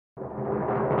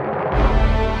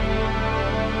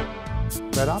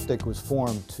RADoptic was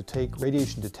formed to take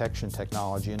radiation detection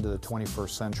technology into the 21st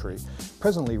century.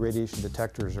 Presently, radiation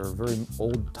detectors are a very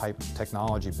old type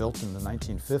technology built in the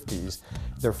 1950s.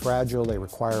 They're fragile, they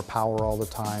require power all the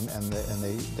time, and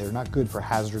they're not good for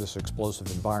hazardous explosive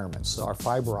environments. Our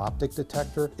fiber optic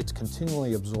detector, it's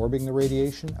continually absorbing the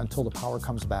radiation until the power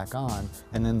comes back on,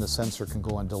 and then the sensor can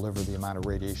go and deliver the amount of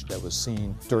radiation that was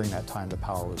seen during that time the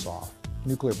power was off.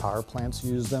 Nuclear power plants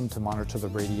use them to monitor the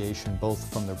radiation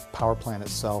both from the power plant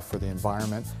itself for the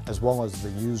environment as well as the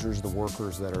users, the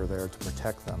workers that are there to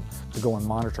protect them, to go and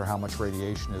monitor how much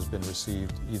radiation has been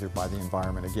received either by the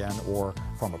environment again or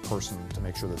from a person to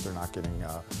make sure that they're not getting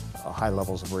high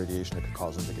levels of radiation that could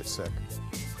cause them to get sick.